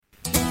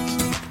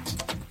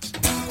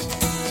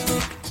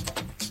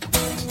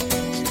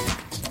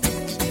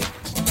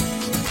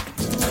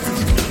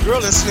You're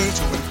listening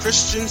to When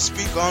Christians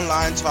Speak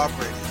Online Talk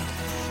Radio,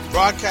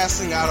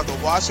 broadcasting out of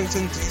the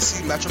Washington,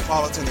 D.C.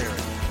 metropolitan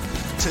area.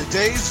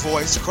 Today's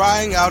voice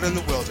crying out in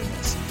the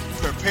wilderness,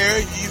 prepare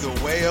ye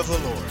the way of the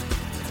Lord.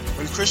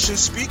 When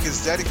Christians Speak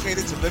is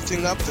dedicated to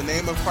lifting up the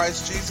name of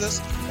Christ Jesus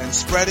and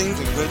spreading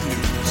the good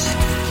news.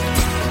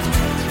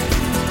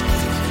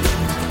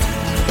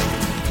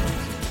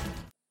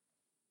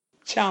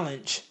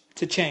 Challenge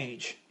to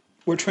change,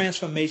 where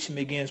transformation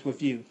begins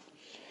with you.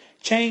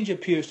 Change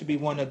appears to be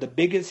one of the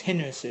biggest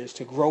hindrances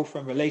to growth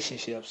in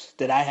relationships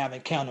that I have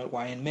encountered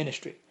while in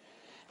ministry.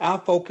 Our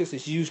focus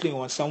is usually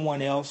on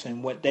someone else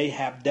and what they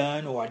have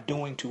done or are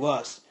doing to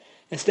us,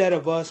 instead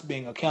of us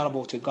being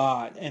accountable to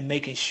God and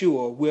making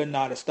sure we're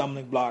not a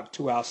stumbling block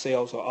to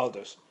ourselves or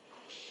others.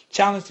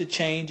 Challenge to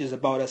change is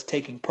about us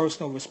taking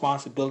personal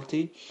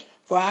responsibility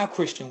for our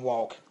Christian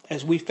walk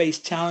as we face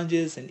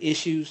challenges and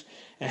issues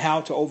and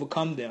how to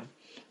overcome them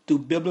through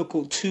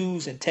biblical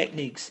tools and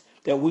techniques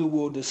that we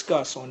will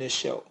discuss on this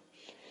show.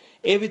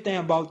 Everything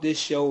about this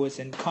show is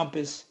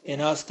encompassed in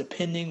us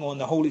depending on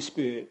the Holy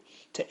Spirit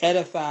to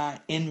edify,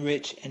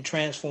 enrich, and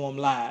transform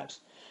lives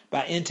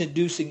by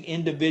introducing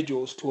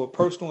individuals to a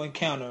personal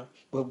encounter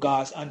with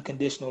God's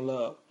unconditional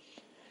love.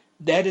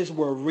 That is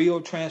where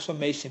real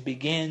transformation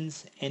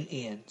begins and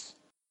ends.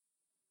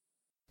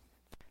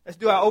 Let's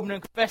do our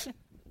opening confession.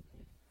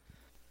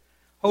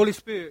 Holy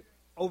Spirit,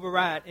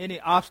 override any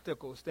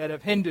obstacles that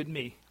have hindered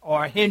me or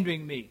are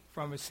hindering me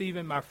from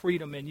receiving my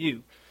freedom in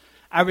you.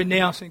 I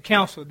renounce and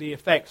counsel the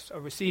effects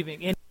of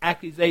receiving any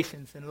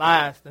accusations and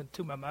lies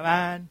to my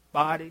mind,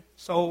 body,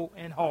 soul,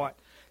 and heart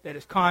that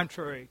is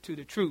contrary to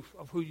the truth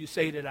of who you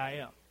say that I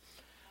am.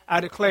 I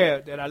declare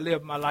that I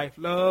live my life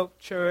loved,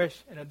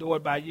 cherished, and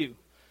adored by you.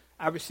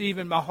 I receive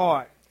in my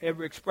heart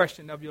every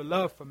expression of your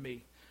love for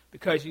me.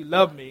 Because you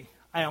love me,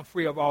 I am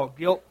free of all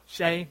guilt,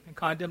 shame, and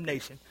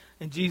condemnation.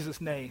 In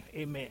Jesus' name,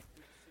 amen.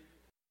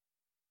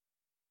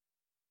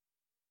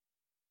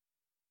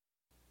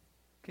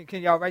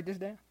 Can y'all write this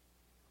down?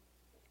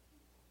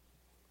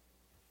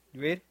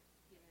 You ready?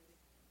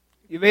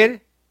 You ready?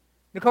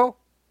 Nicole?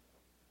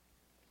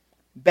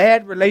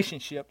 Bad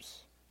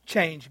relationships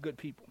change good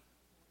people.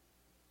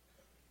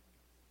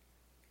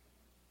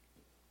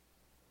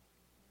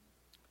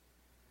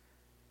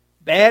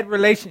 Bad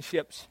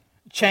relationships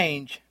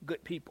change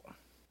good people.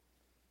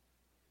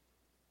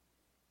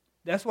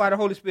 That's why the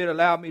Holy Spirit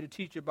allowed me to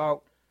teach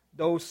about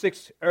those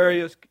 6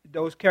 areas,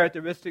 those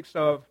characteristics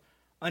of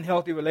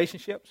unhealthy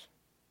relationships.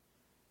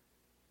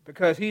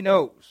 Because he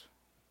knows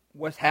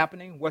what's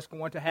happening, what's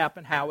going to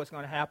happen, how it's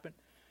going to happen.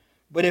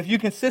 But if you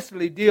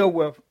consistently deal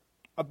with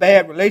a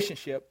bad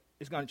relationship,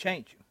 it's going to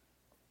change you.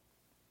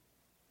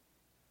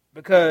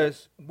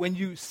 Because when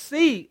you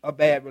see a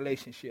bad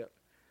relationship,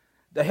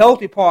 the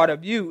healthy part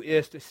of you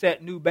is to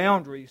set new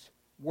boundaries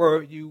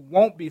where you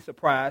won't be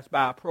surprised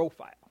by a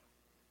profile.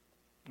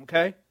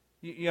 Okay?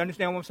 You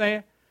understand what I'm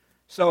saying?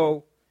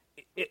 So,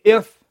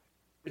 if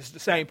it's the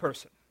same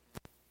person,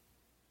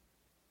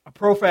 a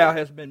profile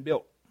has been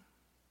built.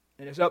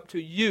 And it's up to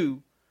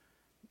you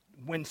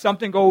when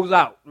something goes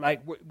out,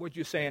 like what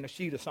you're saying, a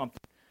sheet or something.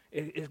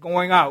 It's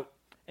going out,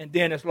 and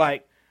then it's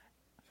like,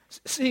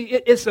 see,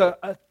 it's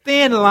a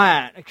thin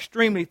line,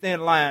 extremely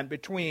thin line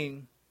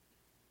between,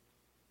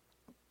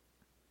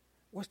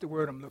 what's the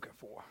word I'm looking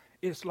for?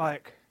 It's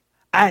like,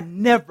 I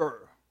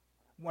never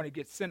want to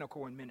get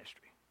cynical in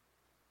ministry.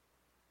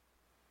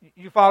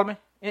 You follow me?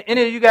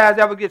 Any of you guys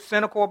ever get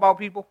cynical about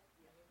people?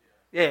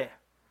 Yeah.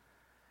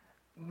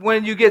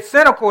 When you get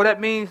cynical, that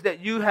means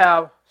that you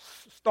have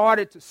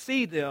started to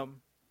see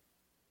them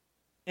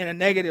in a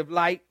negative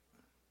light,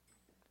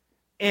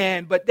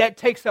 but that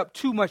takes up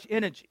too much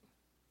energy.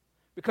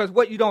 Because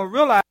what you don't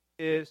realize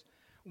is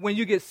when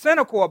you get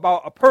cynical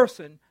about a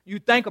person, you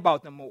think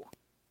about them more.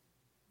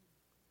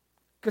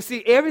 Because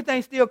see,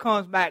 everything still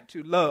comes back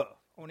to love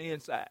on the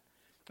inside.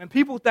 And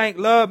people think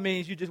love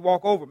means you just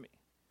walk over me.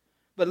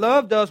 But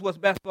love does what's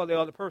best for the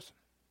other person.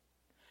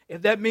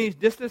 If that means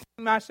distancing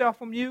myself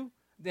from you,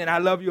 then I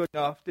love you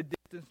enough to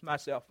distance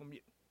myself from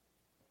you.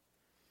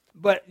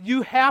 But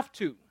you have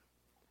to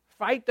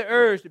fight the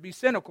urge to be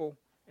cynical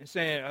and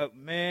saying,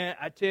 man,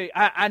 I tell you,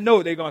 I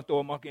know they're going to throw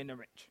a monkey in the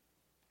wrench.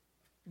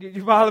 Did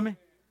you follow me?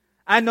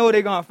 I know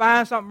they're going to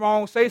find something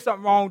wrong, say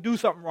something wrong, do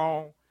something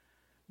wrong.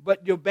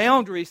 But your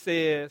boundary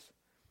says,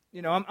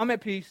 I'm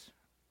at peace.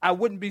 I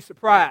wouldn't be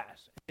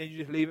surprised. And you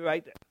just leave it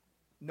right there.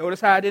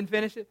 Notice how I didn't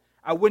finish it?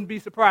 I wouldn't be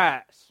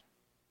surprised.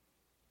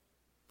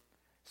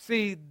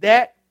 See,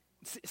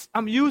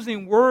 I'm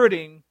using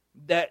wording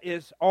that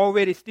is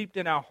already steeped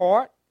in our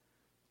heart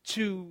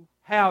to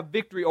have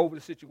victory over the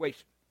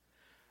situation.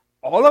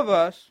 All of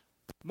us,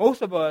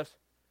 most of us,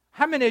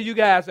 how many of you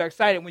guys are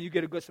excited when you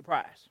get a good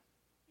surprise?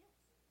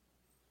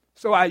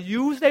 So I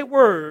use a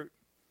word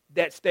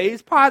that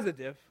stays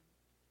positive,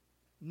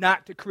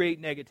 not to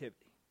create negativity.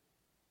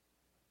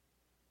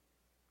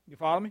 You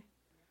follow me?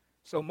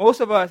 So most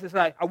of us, it's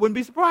like, I wouldn't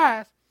be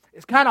surprised.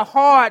 It's kind of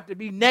hard to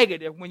be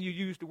negative when you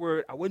use the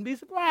word, I wouldn't be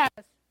surprised.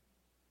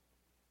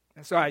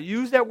 And so I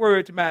use that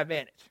word to my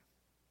advantage.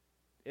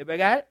 Everybody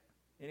got it?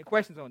 Any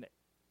questions on that?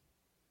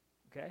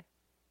 Okay.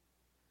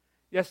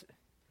 Yes.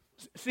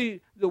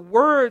 See, the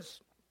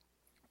words,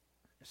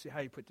 let's see how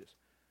you put this.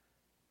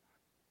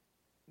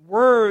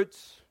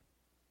 Words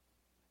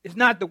is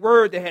not the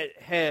word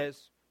that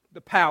has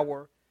the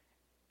power.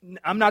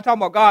 I'm not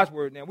talking about God's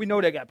word now. We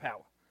know they got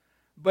power.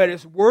 But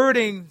it's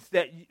words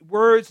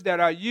that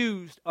are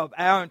used of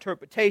our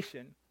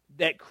interpretation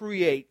that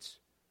creates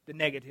the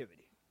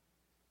negativity.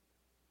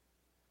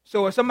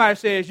 So if somebody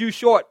says, you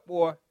short,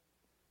 boy,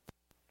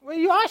 well,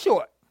 you are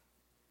short.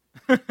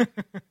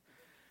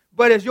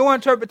 But it's your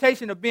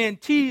interpretation of being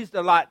teased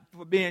a lot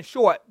for being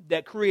short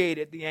that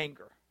created the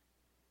anger.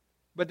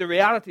 But the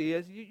reality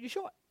is, you're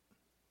short.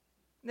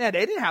 Now,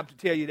 they didn't have to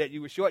tell you that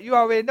you were short. You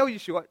already know you're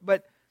short.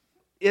 But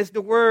it's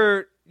the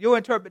word, your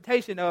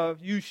interpretation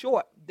of you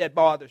short that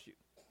bothers you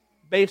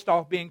based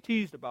off being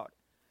teased about it.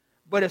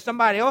 But if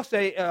somebody else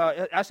say,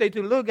 I say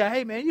to the little guy,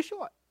 hey, man, you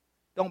short.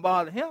 Don't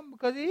bother him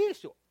because he is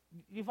short.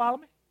 You follow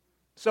me?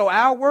 So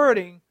our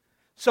wording,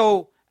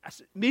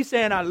 me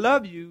saying I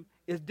love you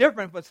is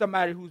different from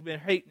somebody who's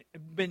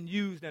been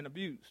used and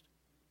abused.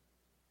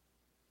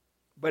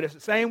 But it's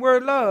the same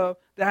word love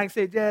that I can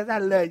say, Jazz, I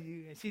love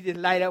you. And she just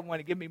light up, want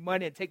to give me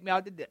money and take me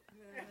out to dinner.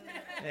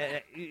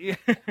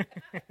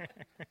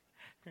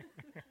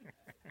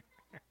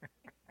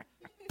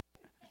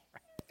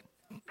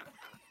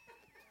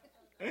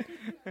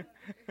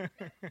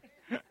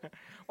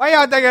 Why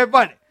y'all think it's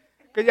funny?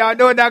 Because y'all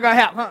know it's not going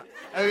to happen, huh?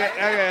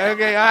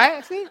 Okay, all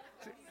right, see?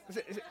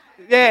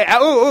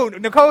 Yeah, ooh,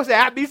 Nicole said,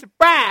 I'd be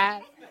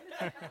surprised.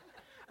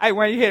 Hey,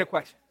 when you hear the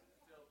question.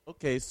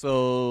 Okay,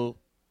 so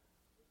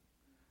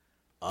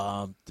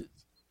to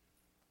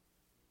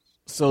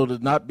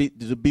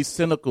be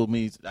cynical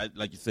means,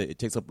 like you said, it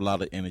takes up a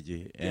lot of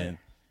energy, and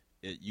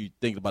you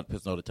think about the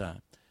person all the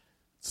time.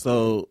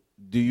 So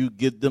do you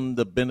give them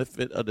the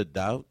benefit of the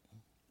doubt?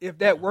 If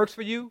that works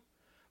for you,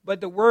 but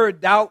the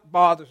word doubt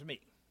bothers me.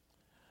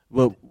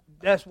 Well,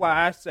 that's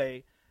why I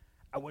say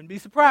I wouldn't be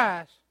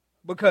surprised,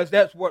 because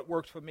that's what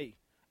works for me,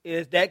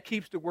 is that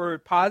keeps the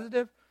word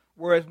positive,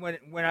 whereas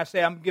when I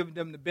say I'm giving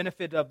them the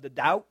benefit of the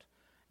doubt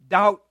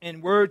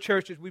in word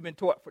churches we've been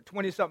taught for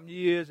 20-something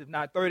years, if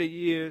not 30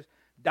 years,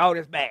 doubt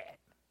is bad.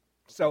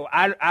 So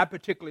I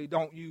particularly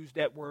don't use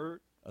that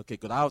word. Okay,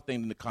 because I was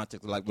thinking in the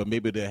context of like, well,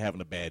 maybe they're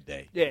having a bad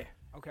day. Yeah,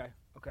 okay.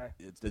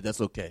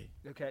 That's okay.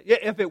 Okay, yeah,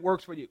 if it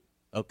works for you.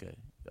 Okay.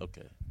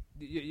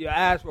 Your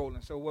eyes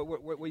rolling, so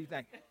what do you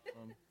think?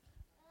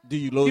 Do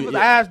you lower people's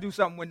eyes do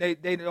something when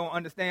they don't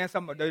understand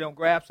something or they don't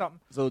grab something?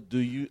 So do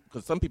you,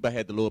 because some people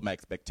had to lower my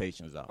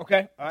expectations out.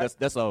 Okay, all right.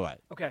 That's all right.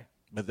 Okay.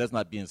 But that's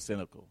not being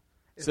cynical.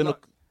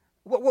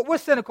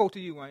 What's cynical to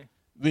you, Wayne?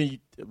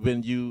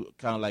 When you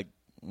kind of like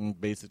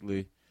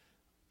basically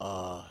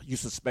you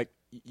suspect,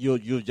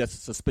 you're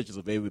just suspicious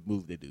of every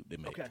move they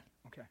make. Okay,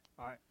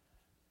 all right.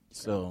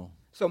 So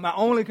my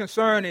only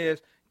concern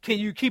is, can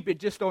you keep it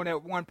just on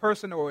that one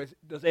person, or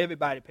does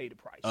everybody pay the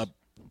price?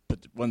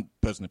 One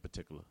person in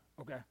particular.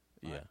 Okay.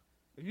 Yeah. Right.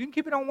 If you can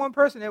keep it on one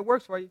person, that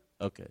works for you.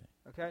 Okay.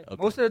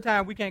 Most of the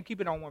time, we can't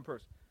keep it on one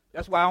person.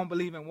 That's why I don't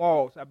believe in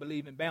walls. I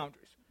believe in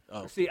boundaries.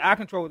 Oh. See, I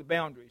control the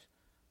boundaries.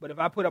 But if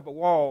I put up a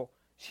wall,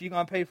 she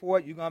going to pay for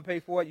it, you going to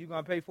pay for it, you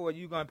going to pay for it,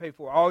 you going to pay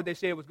for it. All they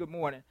said was good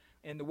morning.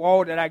 And the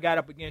wall that I got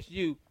up against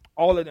you,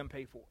 all of them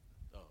pay for it.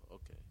 Oh,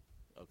 okay.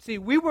 See,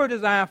 we were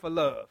designed for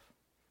love.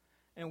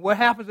 And what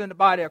happens in the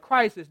body of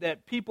Christ is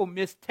that people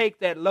mistake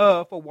that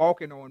love for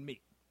walking on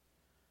me.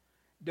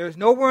 There's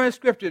nowhere in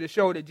Scripture to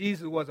show that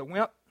Jesus was a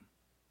wimp.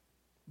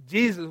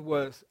 Jesus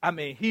was,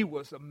 he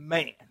was a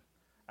man.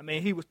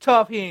 He was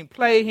tough. He ain't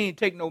play. He ain't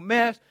take no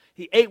mess.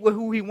 He ate with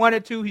who he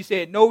wanted to. He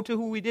said no to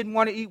who he didn't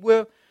want to eat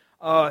with.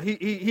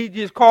 He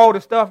just called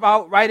the stuff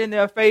out right in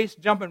their face,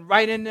 jumping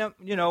right in them.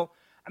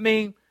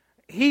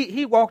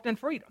 He walked in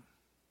freedom.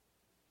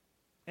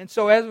 And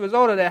so as a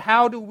result of that,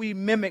 how do we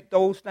mimic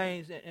those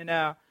things in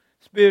our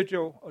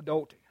spiritual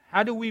adulting?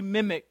 How do we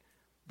mimic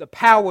the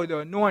power, the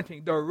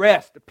anointing, the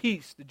rest, the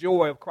peace, the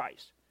joy of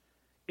Christ?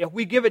 If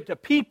we give it to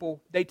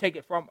people, they take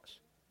it from us.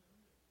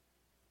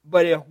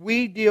 But if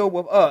we deal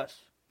with us,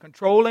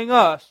 controlling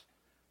us,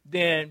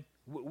 then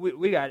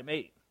we got it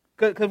made.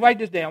 Because write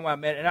this down while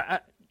I'm at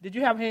it. Did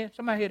you have a hand?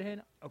 Somebody had a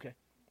hand up? Okay.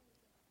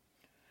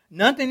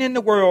 Nothing in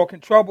the world can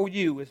trouble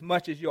you as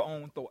much as your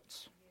own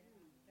thoughts.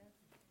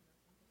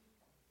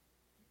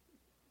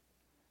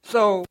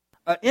 So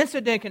an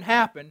incident can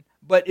happen,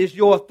 but it's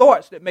your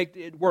thoughts that make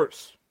it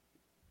worse.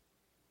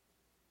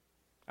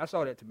 I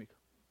saw that,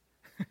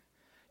 Tamika.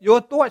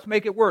 Your thoughts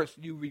make it worse.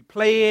 You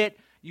replay it,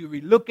 you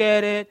relook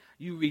at it,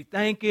 you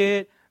rethink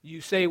it,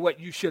 you say what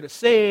you should have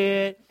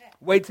said,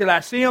 wait till I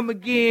see them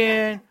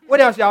again.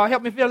 What else, y'all?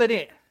 Help me fill it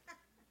in.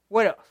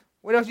 What else?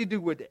 What else you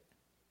do with it?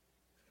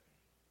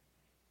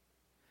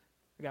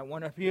 I got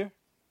one up here.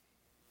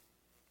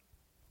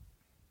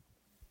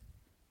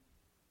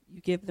 You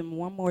give them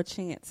one more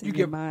chance in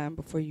your mind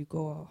before you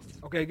go off.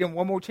 Okay, give them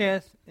one more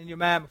chance in your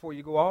mind before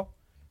you go off.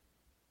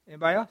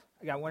 Anybody else?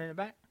 I got one in the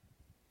back.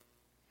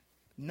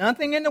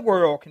 Nothing in the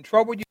world can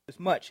trouble you as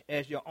much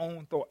as your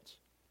own thoughts.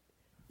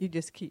 You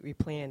just keep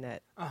replaying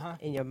that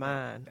in your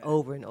mind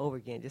over and over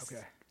again, just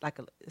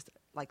it's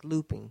like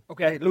looping.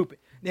 Okay, looping.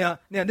 Now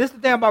this is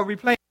the thing about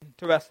replaying,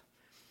 Teresa.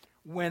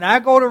 When I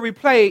go to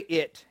replay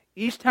it,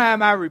 each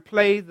time I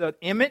replay the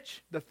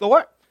image, the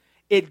thought,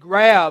 it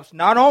grabs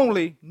not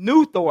only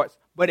new thoughts,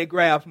 but it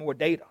grabs more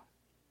data.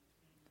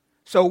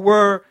 So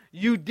where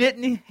you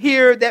didn't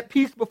hear that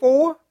piece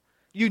before,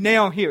 you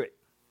now hear it.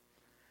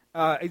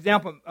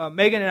 Example,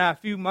 Megan and I a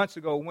few months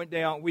ago went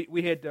down,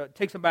 we had to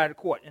take somebody to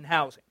court in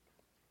housing.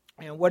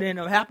 And what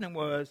ended up happening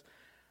was,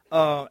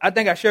 I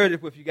think I shared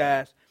this with you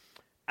guys,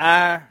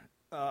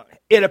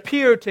 it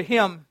appeared to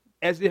him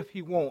as if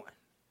he won.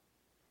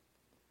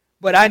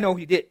 But I know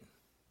he didn't.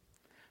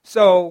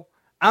 So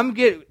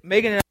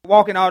Megan and I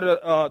walking out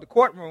of the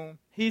courtroom,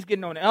 he's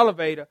getting on the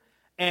elevator,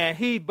 and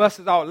he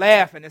busts out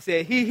laughing and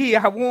said,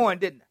 I won,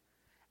 didn't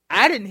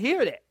I? I didn't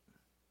hear that.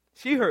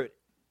 She heard it.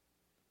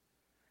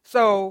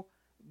 So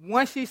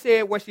once she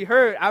said what she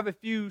heard, I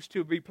refused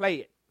to replay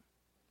it.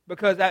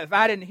 Because if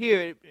I didn't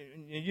hear it,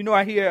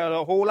 I hear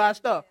a whole lot of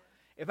stuff.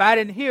 If I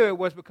didn't hear it,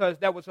 was because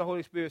that was the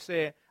Holy Spirit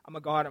saying, I'm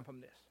going to guard him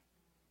from this.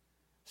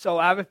 So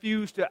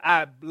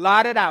I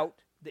blotted out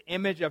the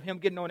image of him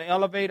getting on the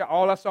elevator.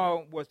 All I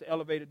saw was the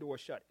elevator door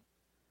shutting.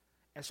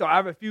 And so I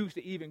refused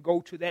to even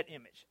go to that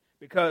image.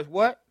 Because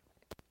what?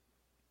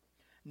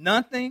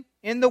 Nothing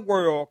in the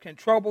world can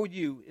trouble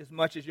you as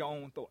much as your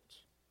own thoughts.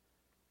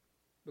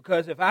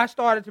 Because if I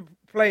started to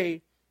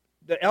play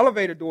the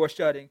elevator door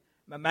shutting,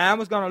 my mind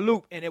was going to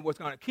loop, and it was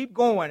going to keep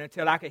going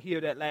until I could hear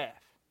that laugh.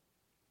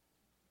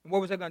 And what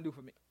was that going to do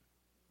for me?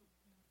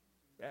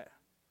 Yeah.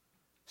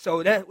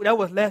 So that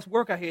was less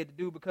work I had to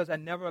do because I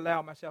never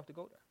allowed myself to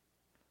go there.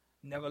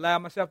 Never allowed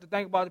myself to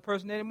think about the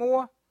person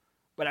anymore.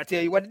 But I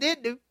tell you what it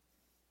did do.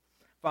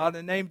 Father,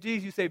 in the name of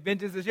Jesus, you say,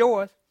 vengeance is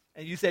yours.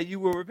 And you say you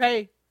will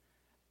repay.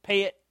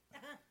 Pay it.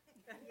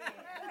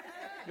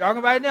 Y'all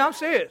can write it down. I'm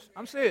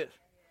serious.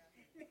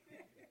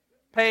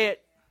 Pay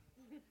it.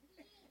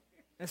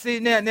 And see,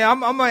 now I'm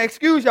going to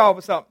excuse y'all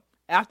for something.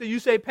 After you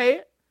say pay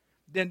it,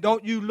 then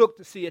don't you look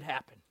to see it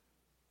happen.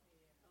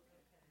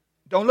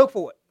 Don't look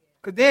for it.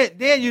 Because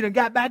then you done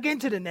got back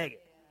into the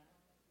negative.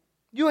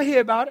 You'll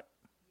hear about it.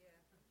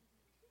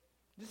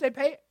 Just say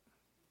pay it.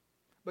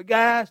 But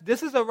guys,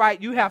 this is a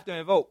right you have to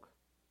invoke.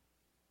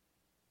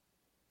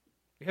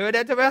 You heard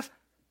that, Teresa?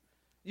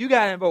 You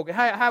got to invoke it.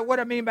 What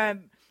I mean by,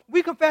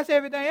 we confess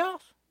everything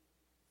else.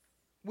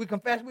 We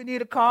confess we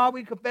need a car.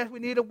 We confess we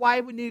need a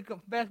wife. We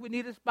confess we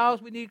need a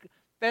spouse. We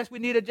confess we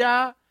need a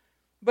job.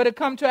 But it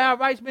come to our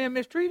rights being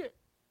mistreated.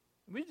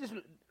 We just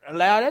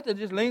allow that to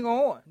just linger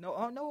on.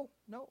 No,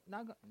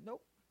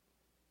 no.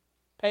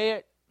 Pay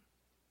it.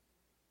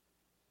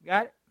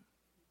 Got it?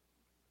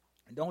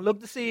 And don't look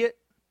to see it.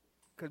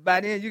 Because by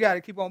then you got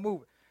to keep on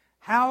moving.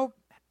 Go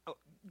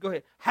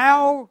ahead.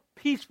 How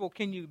peaceful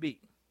can you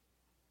be?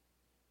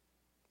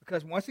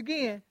 Because once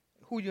again,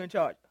 who you in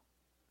charge of?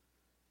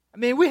 I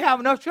mean, we have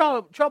enough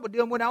trouble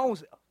dealing with our own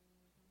self.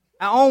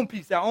 Our own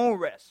peace, our own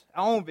rest,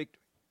 our own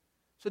victory.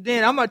 So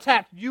then I'm going to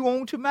attack you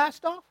onto my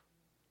stuff?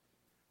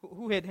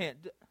 Who had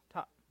hand?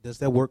 Top. Does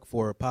that work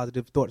for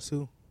positive thoughts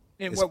too?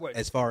 In what way?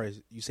 As far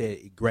as you said,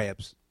 it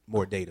grabs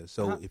more data.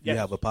 So if you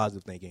have a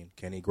positive thinking,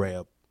 can it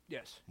grab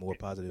more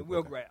positive? It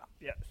will grab,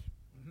 yes.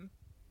 Mm-hmm.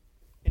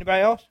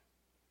 Anybody else?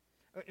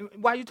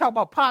 While you talk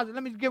about positive,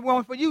 let me give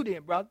one for you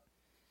then, brother.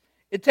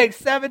 It takes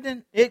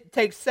 7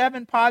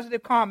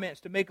 positive comments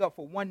to make up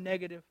for one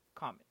negative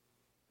comment.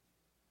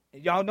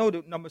 And y'all know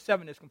that number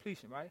 7 is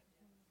completion, right?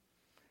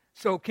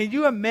 So can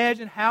you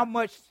imagine how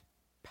much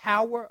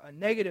power a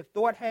negative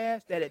thought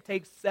has that it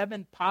takes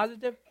 7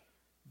 positive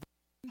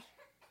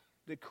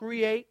to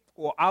create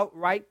or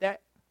outright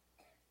that?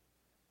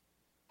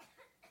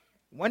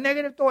 One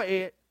negative thought,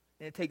 Ed,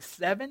 and it takes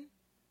 7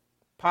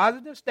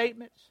 positive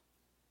statements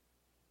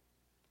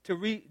to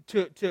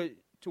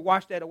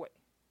wash that away.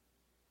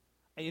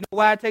 And you know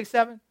why it takes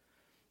 7?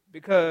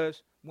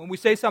 Because when we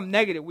say something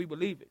negative, we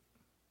believe it.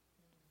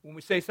 When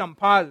we say something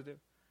positive,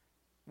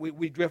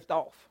 we drift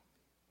off.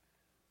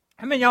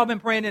 How many of y'all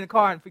been praying in the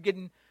car and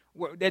forgetting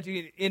that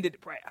you ended the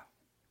prayer?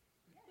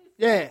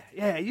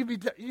 Yeah. You be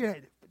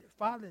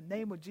Father, in the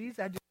name of Jesus,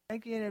 I just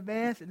thank you in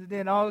advance. And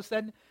then all of a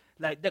sudden,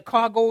 like the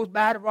car goes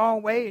by the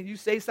wrong way and you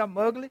say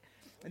something ugly.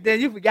 And then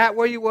you forgot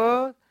where you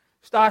were,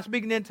 start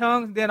speaking in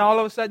tongues, and then all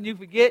of a sudden you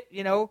forget,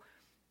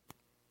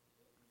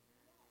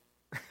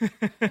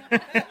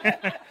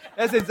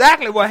 That's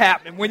exactly what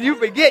happened. When you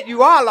forget,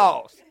 you are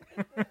lost.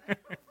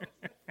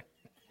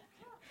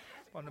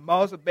 On the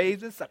mouths of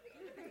babes and suckers.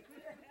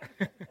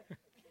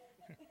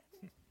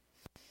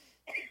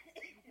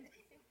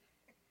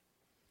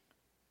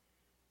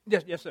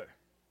 Yes, sir.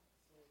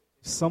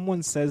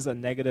 Someone says a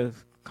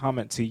negative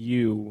comment to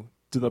you.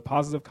 Do the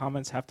positive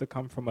comments have to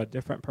come from a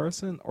different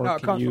person, or no,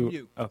 it comes from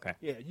you? Okay.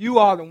 Yeah, you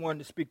are the one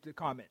to speak to the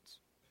comments.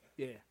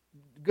 Yeah,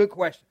 good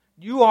question.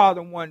 You are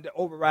the one that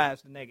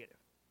overrides the negative.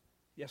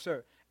 Yes,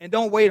 sir. And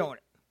don't wait on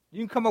it. You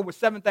can come up with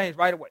 7 things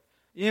right away.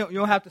 You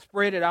don't have to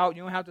spread it out.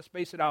 You don't have to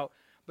space it out.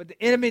 But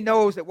the enemy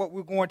knows that what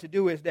we're going to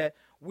do is that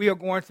we are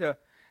going to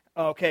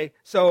Okay,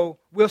 so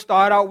we'll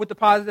start out with the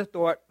positive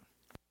thought.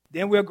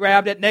 Then we'll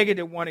grab that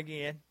negative one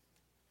again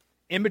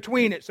in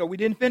between it. So we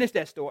didn't finish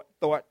that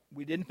thought.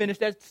 We didn't finish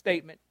that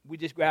statement. We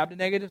just grabbed the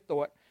negative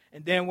thought.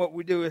 And then what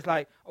we do is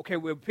like, okay,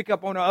 we'll pick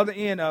up on the other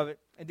end of it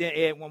and then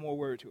add one more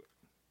word to it.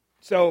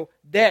 So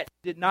that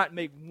did not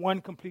make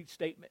one complete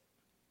statement.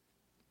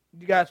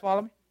 You guys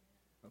follow me?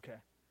 Okay.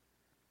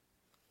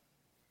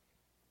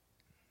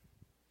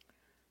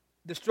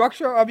 The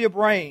structure of your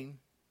brain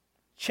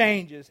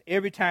changes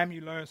every time you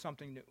learn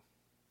something new.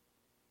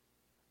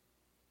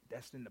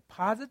 That's in the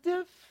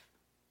positive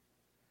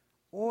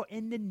or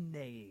in the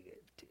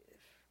negative.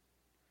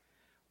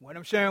 What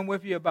I'm sharing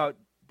with you about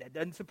that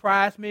doesn't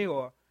surprise me,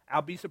 or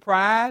I'll be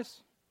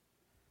surprised,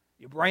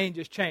 your brain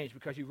just changed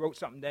because you wrote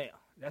something down.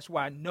 That's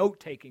why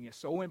note-taking is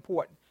so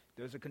important.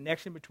 There's a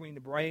connection between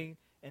the brain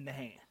and the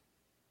hand.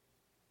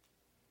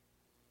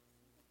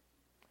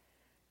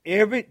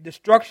 The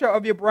structure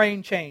of your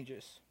brain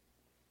changes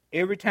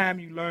every time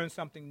you learn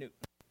something new.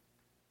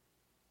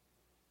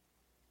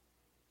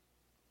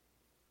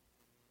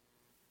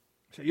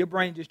 So your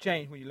brain just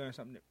changed when you learn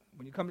something new.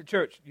 When you come to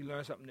church, you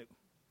learn something new.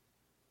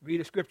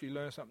 Read a scripture, you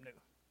learn something new.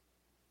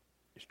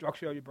 The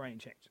structure of your brain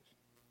changes.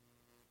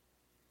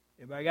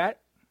 Everybody got it?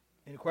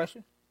 Any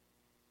questions?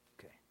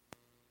 Okay.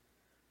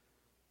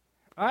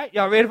 All right,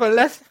 y'all ready for the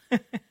lesson?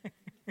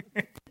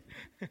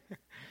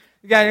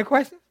 You got any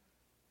questions?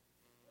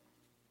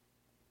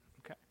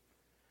 Okay.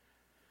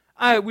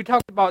 All right, we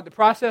talked about the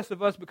process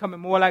of us becoming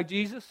more like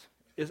Jesus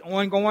is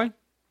ongoing.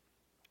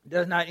 It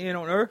does not end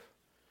on earth.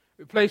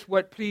 Replace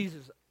what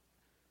pleases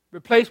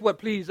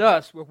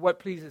us with what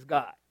pleases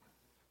God.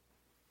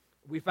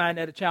 We find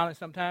that a challenge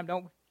sometimes,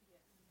 don't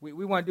we?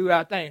 We want to do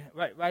our thing,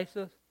 right,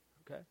 sis?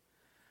 Okay.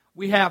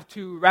 We have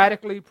to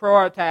radically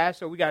prioritize,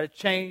 so we got to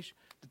change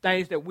the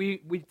things that we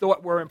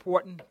thought were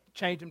important,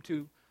 change them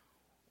to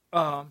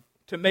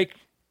make,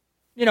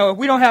 if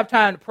we don't have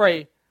time to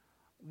pray,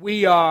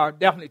 we are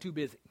definitely too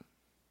busy.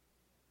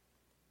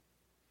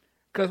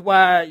 Because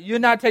while you're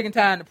not taking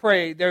time to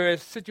pray, there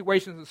is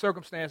situations and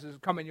circumstances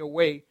coming your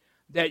way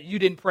that you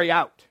didn't pray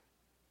out.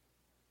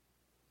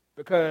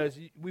 Because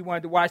we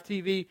wanted to watch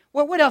TV.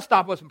 Well, what else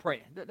stopped us from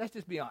praying? Let's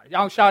just be honest.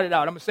 Y'all shout it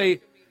out. I'm going to say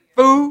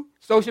food,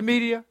 social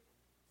media,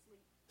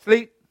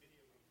 sleep,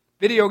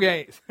 video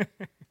games,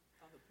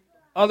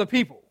 other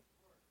people,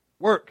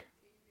 work,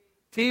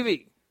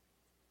 TV.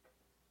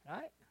 All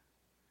right?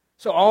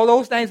 So all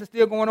those things are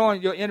still going on,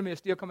 and your enemy is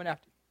still coming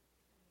after you.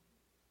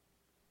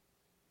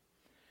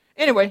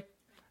 Anyway,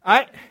 all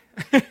right.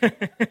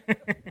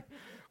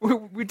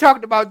 we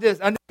talked about this,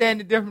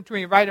 understanding the difference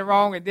between right and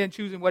wrong and then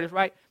choosing what is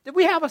right. Did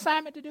we have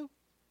assignment to do?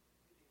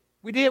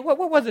 We did. What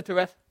was it,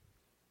 Teresa?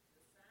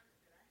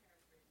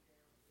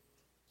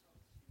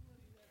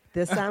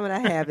 The assignment I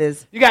have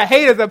is... You got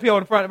haters up here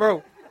on the front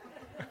row.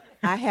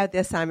 I have the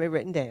assignment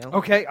written down.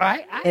 Okay, all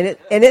right.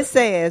 And it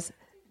says,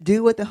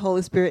 do what the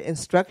Holy Spirit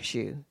instructs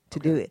you to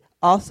do it.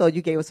 Also,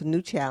 you gave us some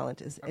new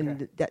challenges,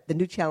 and the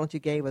new challenge you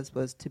gave us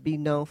was to be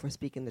known for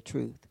speaking the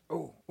truth.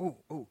 Oh.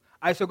 All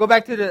right, so go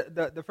back to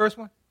the first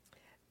one.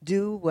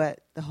 Do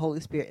what the Holy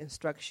Spirit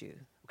instructs you.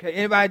 Okay,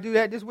 anybody do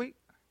that this week?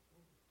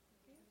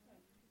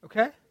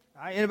 Okay.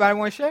 All right, anybody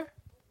want to share?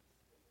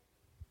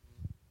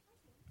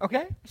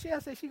 Okay, I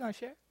said she's going to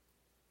share.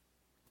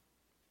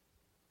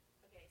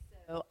 Okay,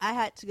 so I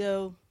had to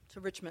go to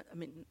Richmond.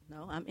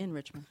 I'm in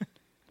Richmond.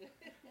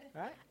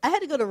 All right. I had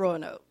to go to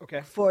Roanoke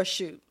for a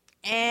shoot.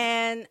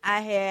 And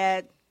I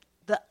had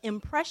the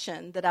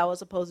impression that I was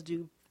supposed to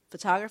do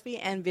photography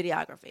and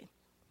videography.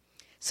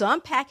 So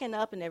I'm packing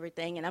up and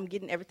everything, and I'm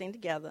getting everything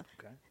together.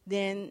 Okay.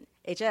 Then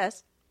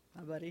HS,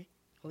 my buddy,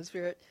 Holy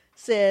Spirit,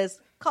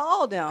 says,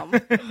 call them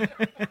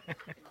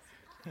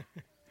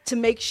to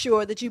make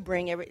sure that you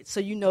bring so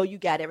you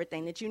got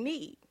everything that you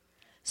need.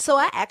 So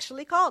I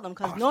actually called them,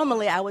 because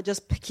normally I would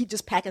just keep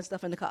just packing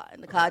stuff in the car,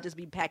 and the car just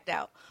be packed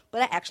out.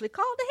 But I actually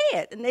called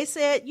ahead, and they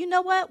said, you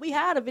know what, we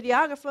hired a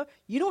videographer.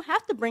 You don't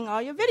have to bring all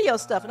your video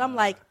stuff. And I'm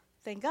like,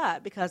 thank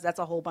God, because that's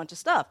a whole bunch of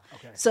stuff.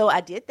 Okay. So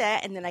I did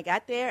that, and then I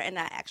got there, and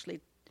I actually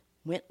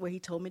went where he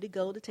told me to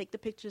go to take the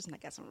pictures, and I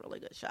got some really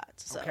good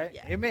shots. So, okay,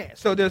 yeah. Amen.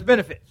 So there's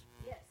benefits.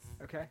 Yes.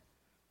 Okay.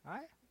 All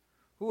right.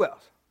 Who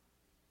else?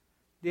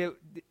 Did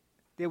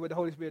what the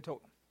Holy Spirit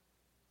told them.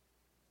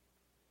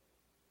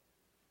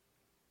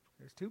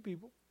 There's two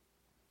people.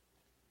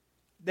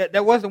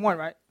 That was the one,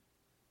 right?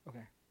 Okay.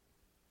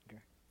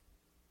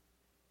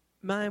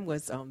 Mine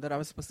was that I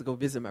was supposed to go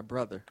visit my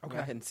brother, who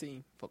I hadn't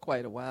seen for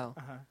quite a while.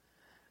 Uh-huh.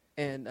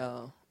 And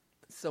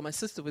so my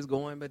sister was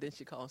going, but then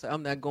she called and said,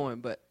 I'm not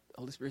going, but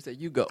the Holy Spirit said,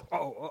 you go.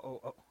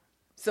 Oh.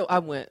 So I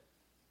went,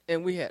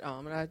 and we had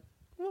about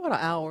an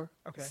hour.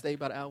 Okay. Stayed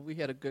about an hour. We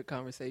had a good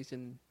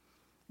conversation.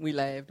 We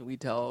laughed and we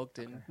talked,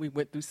 and we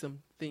went through some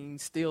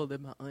things still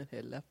that my aunt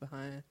had left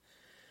behind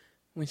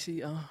when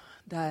she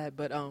died.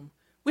 But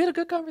we had a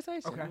good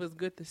conversation. Okay. It was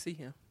good to see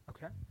him.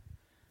 Okay.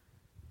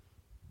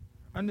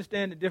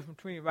 Understand the difference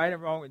between right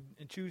and wrong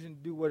and choosing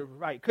to do what is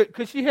right.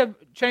 Could she have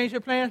changed her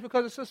plans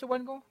because her sister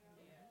wasn't going?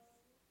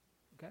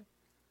 Yes. Okay.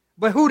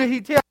 But who did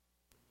he tell?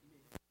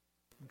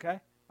 Okay.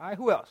 All right,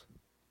 who else?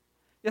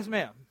 Yes,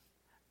 ma'am.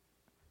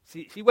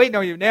 She waiting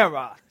on you now,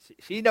 Roz.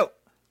 She know.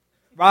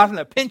 Roslyn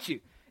will pinch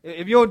you.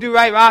 If you don't do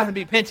right, Roslyn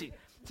be pinch you.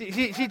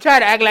 She try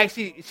to act like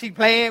she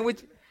playing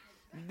with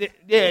you.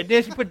 Yeah,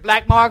 then she put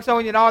black marks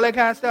on you and all that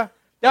kind of stuff.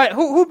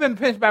 Who been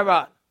pinched by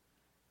Roslyn?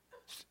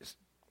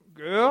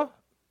 Girl.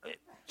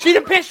 She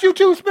done pinched you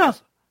too,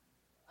 Spencer.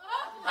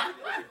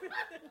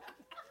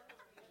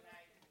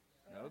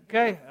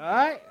 Okay, all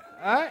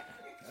right.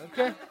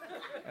 Okay,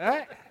 all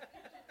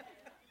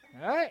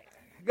right.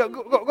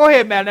 Go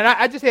ahead, Madeline.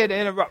 I just had to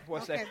interrupt for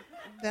a second.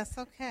 That's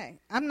okay.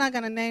 I'm not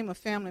going to name a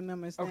family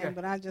member's name,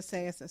 but I'll just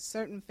say it's a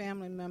certain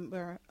family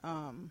member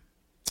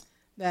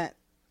that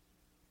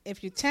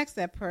if you text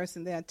that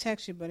person, they'll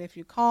text you, but if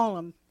you call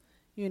them,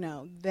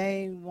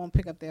 they won't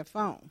pick up their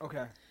phone.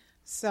 Okay.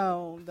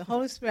 So the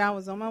Holy Spirit, I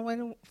was on my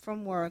way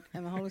from work,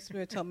 and the Holy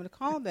Spirit told me to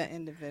call that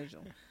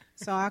individual.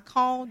 So I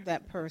called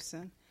that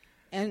person,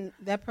 and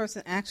that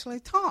person actually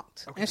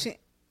talked. Okay.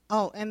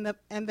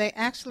 And they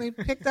actually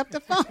picked up the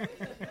phone.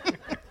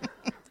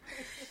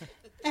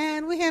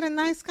 And we had a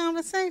nice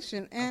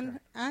conversation, and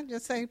I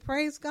just say,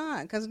 praise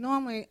God, because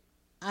normally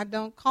I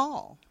don't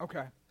call.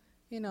 Okay.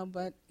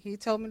 But he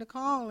told me to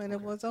call, and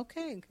it was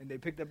okay. And they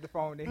picked up the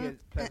phone, and they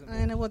had pleasant.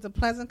 And it was a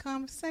pleasant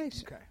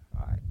conversation. Okay,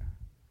 all right.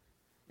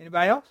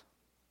 Anybody else?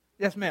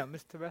 Yes, ma'am,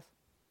 Ms. Teresa.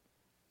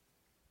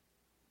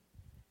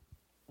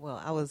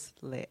 Well, I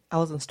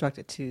was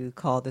instructed to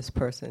call this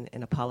person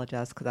and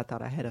apologize because I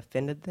thought I had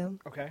offended them.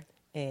 Okay.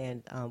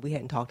 And we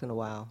hadn't talked in a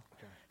while.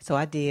 Okay. So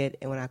I did,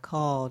 and when I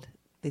called,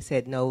 they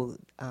said no,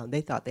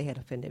 they thought they had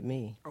offended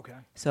me. Okay.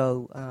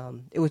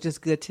 So it was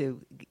just good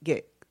to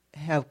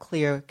have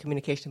clear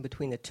communication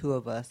between the two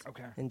of us.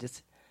 Okay. And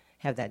just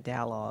have that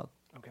dialogue.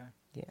 Okay.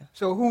 Yeah.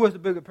 So who was the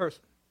bigger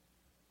person?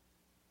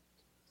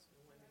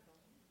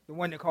 The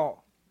one that called.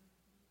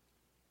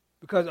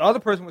 Because the other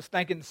person was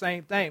thinking the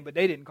same thing, but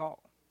they didn't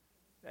call.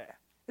 Yeah.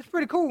 It's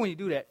pretty cool when you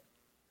do that.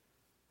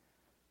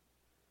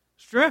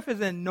 Strength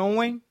is in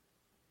knowing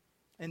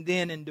and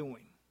then in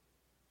doing.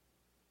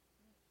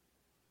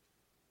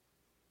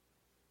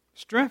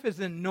 Strength is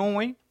in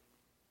knowing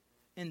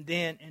and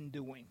then in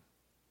doing.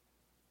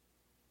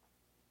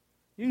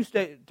 You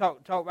can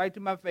talk right to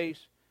my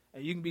face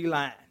and you can be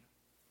lying.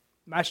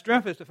 My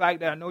strength is the fact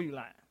that I know you're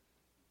lying.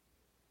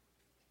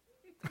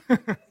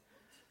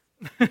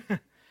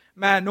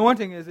 My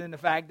anointing is in the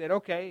fact that,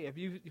 okay, if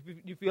you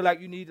feel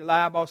like you need to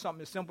lie about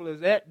something as simple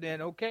as that,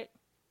 then okay.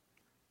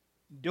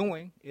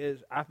 Doing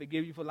is I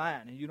forgive you for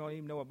lying, and you don't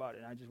even know about it,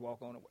 and I just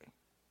walk on away.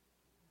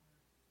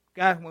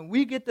 Guys, when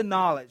we get the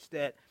knowledge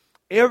that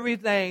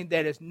everything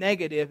that is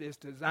negative is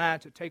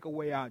designed to take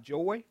away our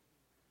joy,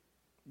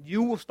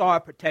 you will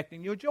start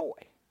protecting your joy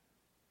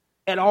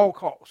at all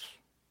costs.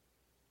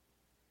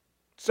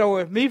 So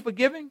if me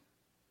forgiving,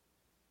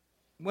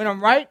 when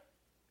I'm right,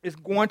 is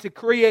going to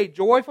create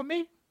joy for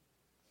me,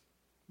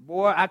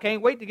 boy, I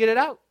can't wait to get it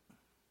out.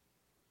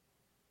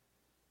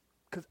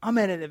 Because I'm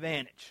at an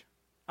advantage.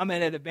 I'm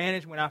at an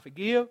advantage when I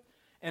forgive,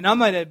 and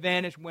I'm at an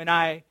advantage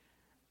by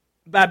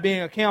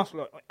being a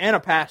counselor and a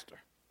pastor.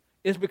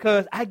 It's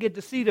because I get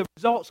to see the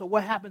results of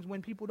what happens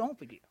when people don't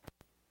forgive.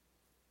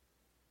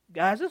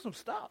 Guys, there's some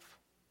stuff.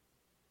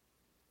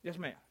 Yes,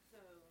 ma'am.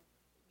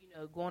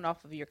 So, going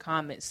off of your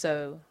comments,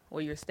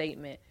 or your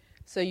statement,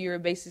 so you're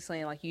basically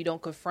saying like you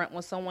don't confront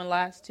when someone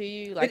lies to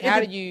you? Like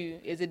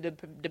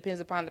depends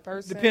upon the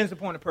person? Depends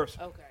upon the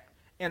person. Okay.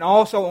 And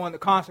also on the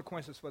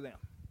consequences for them.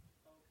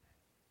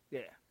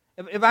 Okay.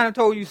 Yeah. If I done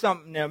told you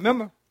something, now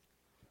remember,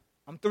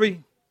 I'm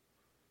 3.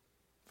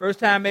 First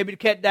time maybe the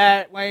cat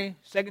died, Wayne.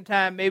 Second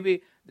time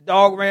maybe the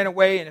dog ran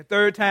away. And the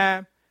third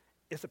time,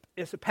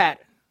 it's a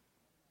pattern.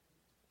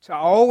 So I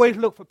always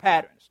look for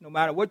patterns. No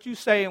matter what you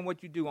say and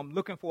what you do, I'm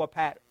looking for a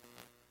pattern.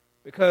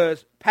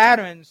 Because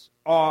patterns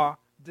are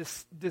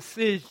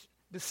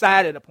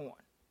decided upon.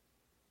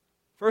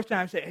 First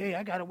time, say, hey,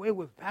 I got away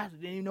with it. Pastor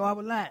didn't even know I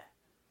was lying.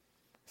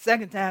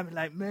 Second time, it's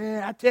like,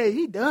 man, I tell you,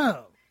 he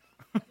dumb.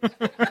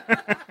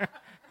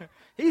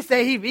 He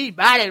say he read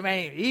body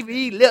language. He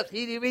read lips.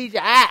 He read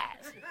your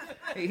eyes.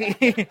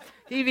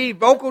 He read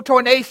vocal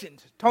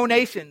tonations.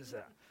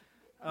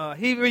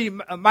 He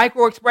read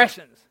micro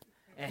expressions.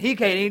 And he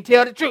can't even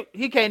tell the truth.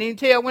 He can't even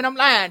tell when I'm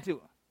lying to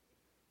him.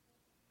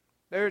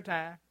 Third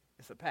time,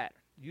 it's a pattern.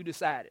 You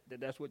decided that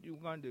that's what you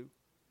were going to do.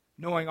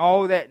 Knowing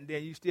all that, and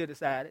then you still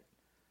decided.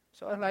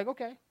 So I was like,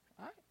 okay,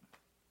 all right.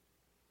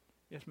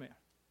 Yes, ma'am.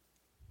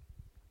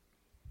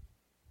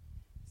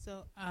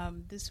 So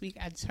this week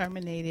I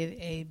terminated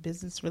a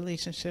business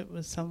relationship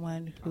with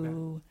someone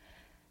who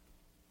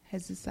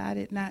has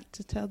decided not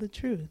to tell the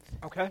truth.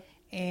 Okay.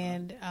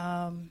 And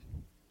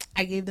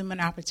I gave them an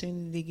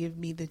opportunity to give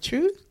me the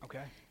truth.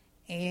 Okay.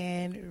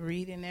 And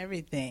reading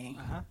everything.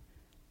 Uh-huh.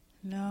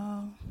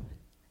 No,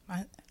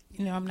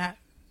 I'm not.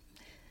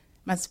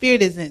 My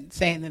spirit isn't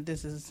saying that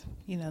this is,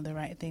 the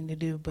right thing to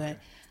do. But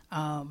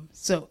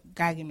so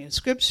God gave me a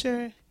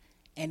scripture,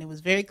 and it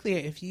was very clear.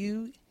 If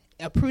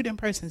a prudent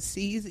person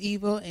sees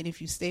evil, and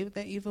if you stay with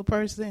that evil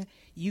person,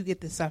 you get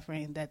the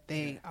suffering that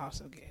they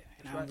also get.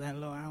 And I was like,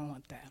 Lord, I don't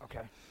want that.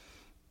 Okay.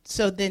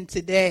 so then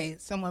today,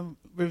 someone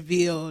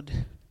revealed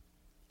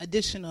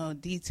additional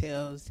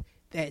details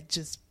that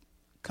just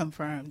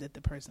confirmed that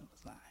the person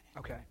was lying.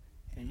 Okay.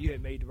 And you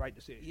had made the right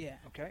decision. Yeah.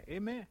 Okay.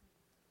 Amen.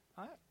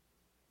 All right.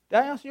 Did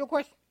I answer your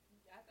question?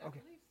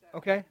 Okay.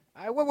 Okay.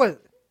 All right. What was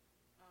it?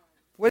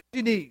 What did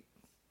you need?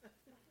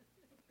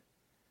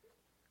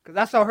 Because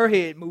I saw her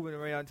head moving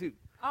around too.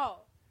 Oh,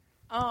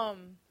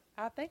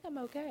 I think I'm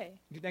okay.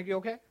 You think you're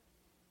okay?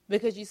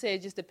 Because you said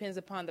it just depends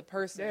upon the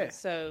person. Yeah.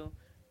 So,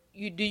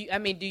 do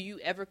you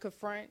ever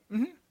confront?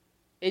 Mm-hmm.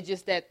 It's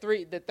just that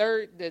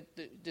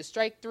the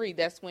strike 3.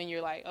 That's when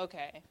you're like,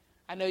 okay,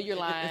 I know you're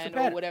lying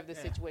or whatever the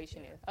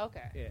situation is.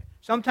 Okay. Yeah.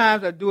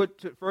 Sometimes I do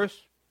it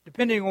first,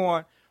 depending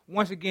on,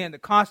 once again, the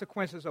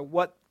consequences of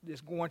what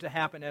is going to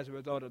happen as a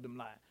result of them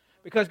lying.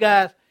 Because,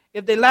 guys,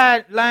 if they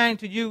lying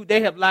to you,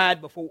 they have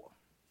lied before.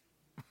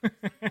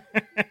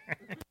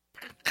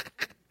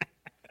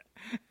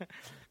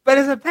 But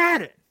it's a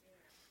pattern.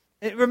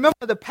 And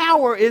remember, the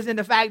power is in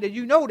the fact that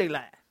you know they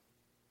lie.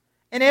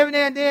 And every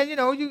now and then,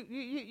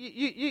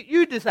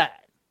 you decide,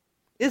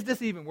 is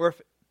this even worth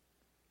it?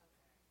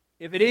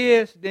 If it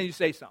is, then you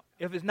say something.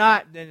 If it's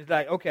not, then it's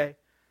like, okay,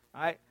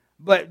 all right.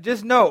 But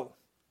just know,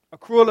 a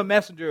crueler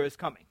messenger is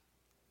coming.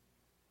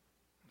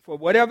 For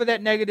whatever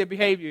that negative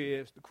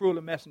behavior is, the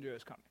crueler messenger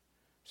is coming.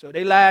 So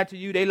they lied to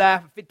you. They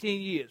lied for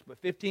 15 years. But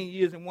 15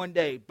 years in one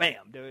day,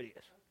 bam, there it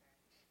is.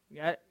 You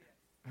got it?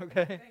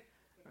 Okay?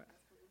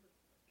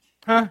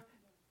 Huh?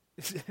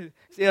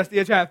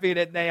 Still trying to figure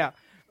that thing out.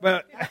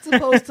 But I'm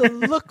supposed to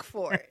look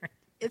for it.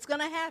 It's going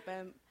to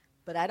happen,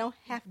 but I don't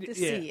have to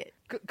see it.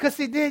 Because,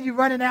 see, then you're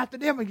running after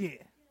them again.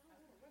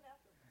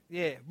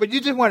 Yeah, but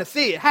you just want to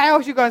see it. How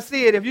else you going to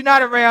see it if you're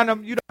not around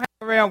them, you don't hang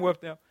around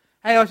with them?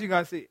 How else you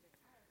going to see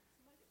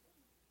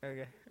it?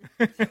 Okay.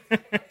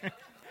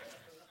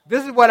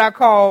 This is what I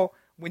call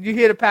when you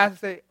hear the pastor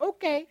say,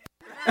 okay.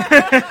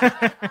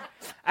 I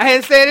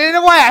hadn't said it in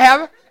a while,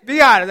 have I?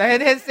 Be honest, I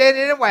hadn't said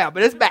it in a while,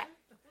 but it's back.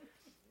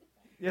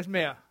 Yes,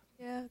 ma'am.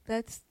 Yeah,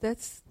 that's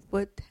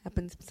what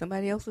happens.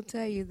 Somebody else will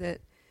tell you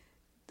that.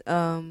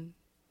 I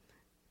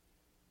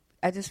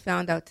just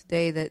found out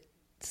today that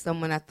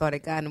someone I thought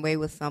had gotten away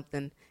with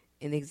something,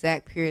 in the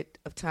exact period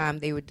of time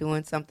they were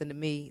doing something to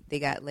me, they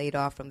got laid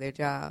off from their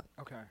job.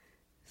 Okay.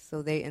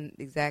 So they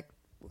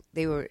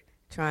were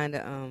trying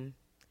to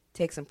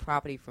take some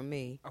property from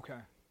me. Okay.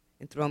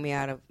 And throw me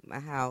out of my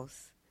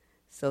house.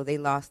 So they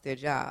lost their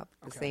job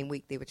the Okay. same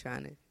week they were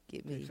trying to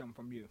get me. Take something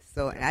from you.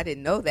 So, and I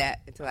didn't know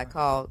that until I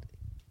called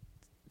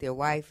their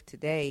wife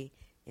today,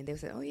 and they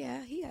said, "Oh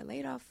yeah, he got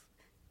laid off."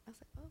 I was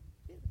like, "Oh,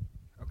 really?"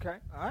 Okay,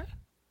 all right.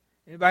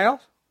 Anybody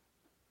else?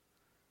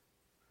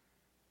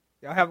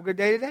 Y'all have a good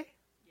day today?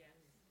 Yes.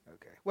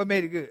 Okay. What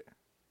made it good?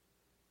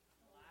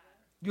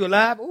 You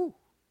alive? Ooh.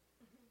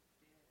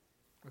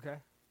 Okay.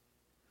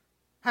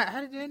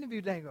 How did the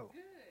interview thing go?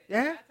 Good.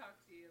 Yeah. I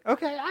talked to you.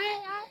 Okay.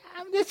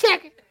 I'm just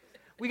checking.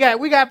 We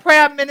got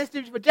prayer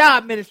ministry for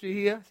job ministry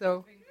here,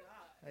 so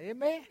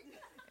amen.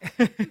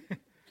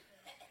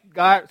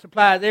 God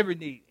supplies every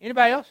need.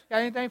 Anybody else got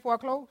anything before I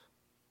close?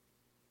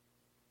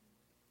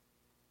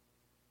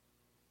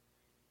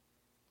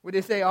 Would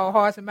they say all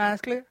hearts and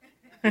minds clear?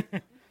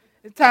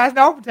 It's time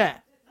to open time.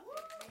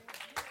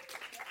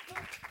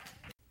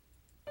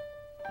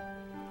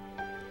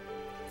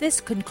 This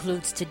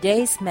concludes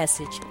today's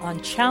message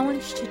on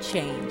Challenge to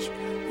Change,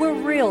 where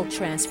real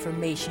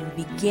transformation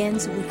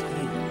begins with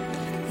you,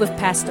 with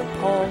Pastor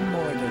Paul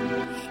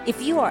Morgan.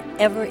 If you are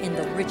ever in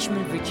the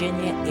Richmond,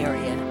 Virginia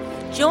area,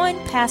 join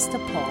Pastor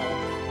Paul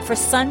for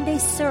Sunday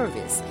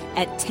service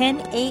at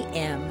 10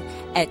 a.m.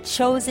 at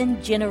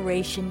Chosen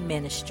Generation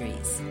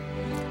Ministries.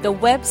 The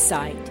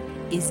website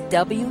is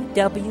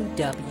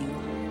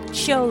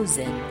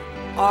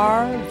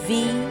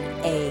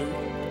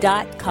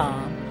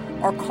www.chosenrva.com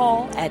or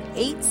call at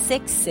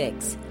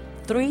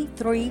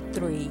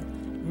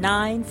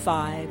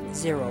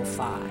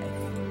 866-333-9505.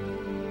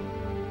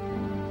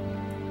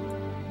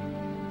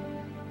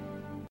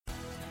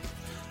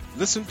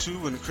 Listen to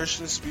When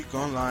Christians Speak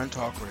Online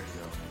Talk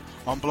Radio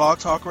on Blog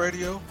Talk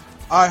Radio,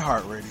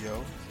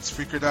 iHeartRadio,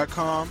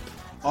 Spreaker.com.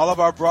 All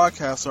of our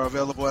broadcasts are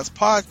available as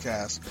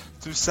podcasts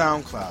through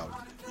SoundCloud,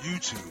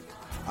 YouTube,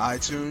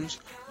 iTunes,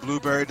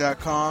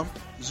 Blueberry.com,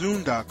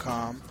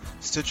 Zoom.com,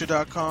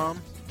 Stitcher.com,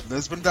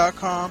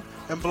 Lisbon.com,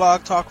 and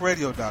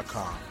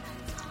BlogTalkRadio.com.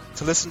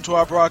 To listen to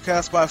our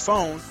broadcast by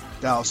phone,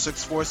 dial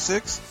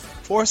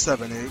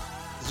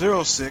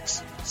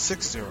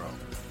 646-478-0660.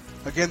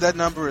 Again, that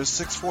number is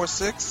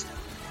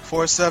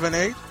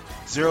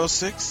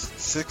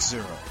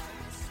 646-478-0660.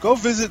 Go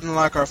visit and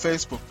like our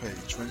Facebook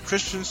page, When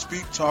Christians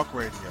Speak Talk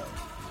Radio.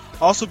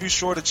 Also be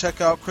sure to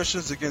check out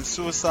Christians Against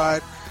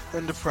Suicide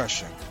and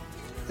Depression.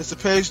 It's a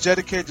page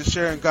dedicated to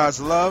sharing God's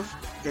love,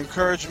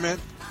 encouragement,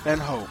 and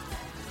hope.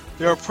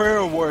 There are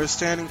prayer warriors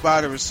standing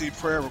by to receive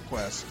prayer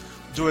requests,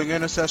 doing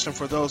intercession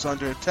for those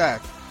under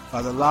attack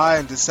by the lie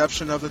and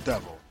deception of the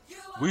devil.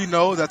 We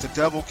know that the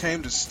devil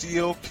came to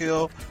steal,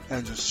 kill,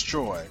 and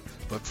destroy,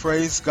 but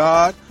praise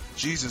God,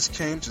 Jesus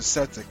came to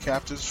set the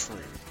captives free.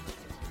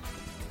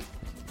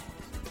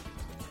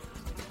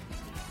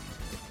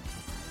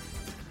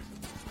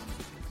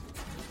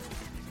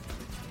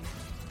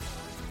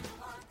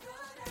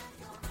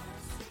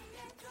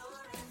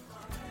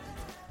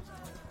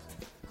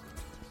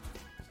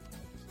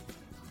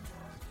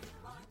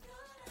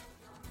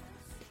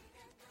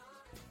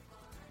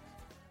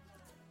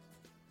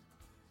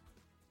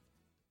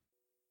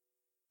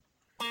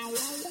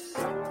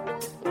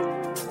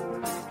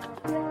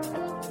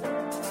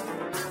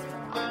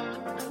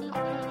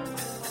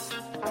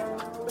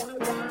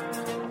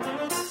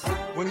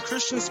 When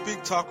Christians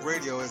Speak Talk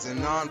Radio is a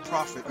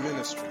non-profit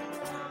ministry.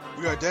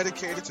 We are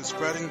dedicated to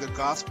spreading the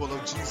gospel of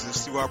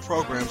Jesus through our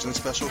programs and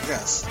special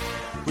guests.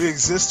 We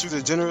exist through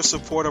the generous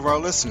support of our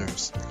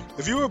listeners.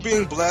 If you are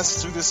being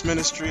blessed through this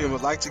ministry and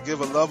would like to give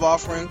a love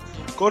offering,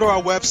 go to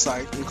our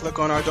website and click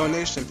on our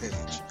donation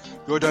page.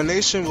 Your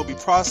donation will be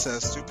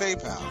processed through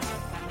PayPal.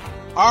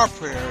 Our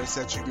prayer is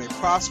that you may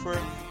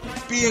prosper,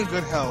 be in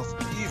good health,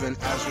 even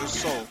as your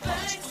soul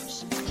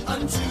prospers.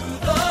 Unto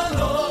the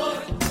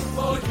Lord,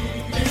 for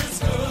he is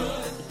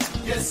good.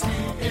 Yes, he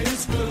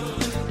is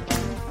good.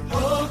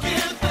 Oh,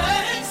 give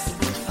thanks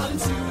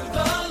unto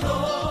the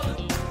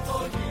Lord,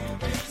 for he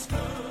is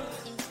good.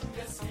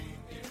 Yes, he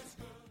is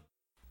good.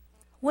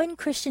 When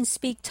Christians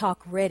Speak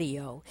Talk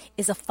Radio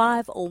is a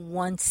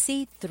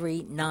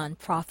 501c3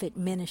 nonprofit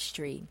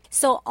ministry,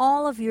 so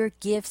all of your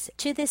gifts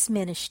to this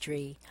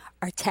ministry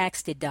are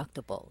tax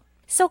deductible.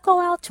 So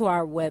go out to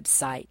our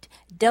website,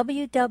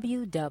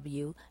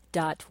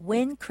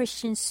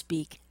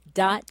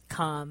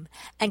 www.whenchristianspeak.com,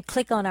 and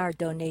click on our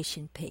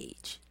donation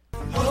page.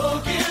 Oh,